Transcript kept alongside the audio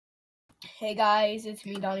Hey guys, it's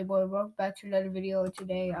me, Donnie Boy. Welcome back to another video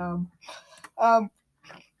today. I want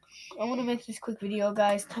to make this quick video,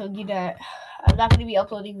 guys, telling you that I'm not going to be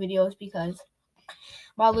uploading videos because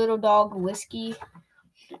my little dog Whiskey,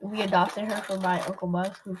 we adopted her from my Uncle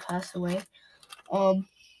Mike who passed away.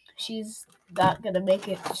 She's not going to make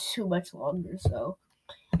it too much longer, so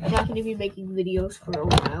I'm not going to be making videos for a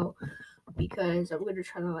while because I'm going to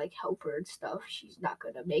try to help her and stuff. She's not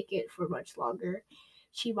going to make it for much longer.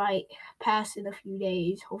 She might pass in a few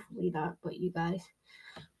days, hopefully not, but you guys,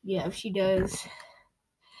 yeah, if she does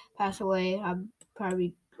pass away, I'm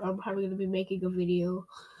probably gonna be making a video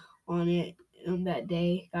on it on that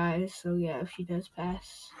day, guys. So yeah, if she does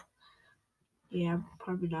pass, yeah, I'm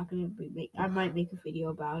probably not gonna I might make a video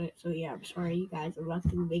about it. So yeah, I'm sorry, you guys. I'm not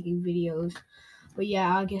gonna be making videos, but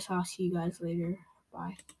yeah, I guess I'll see you guys later.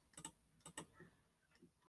 Bye.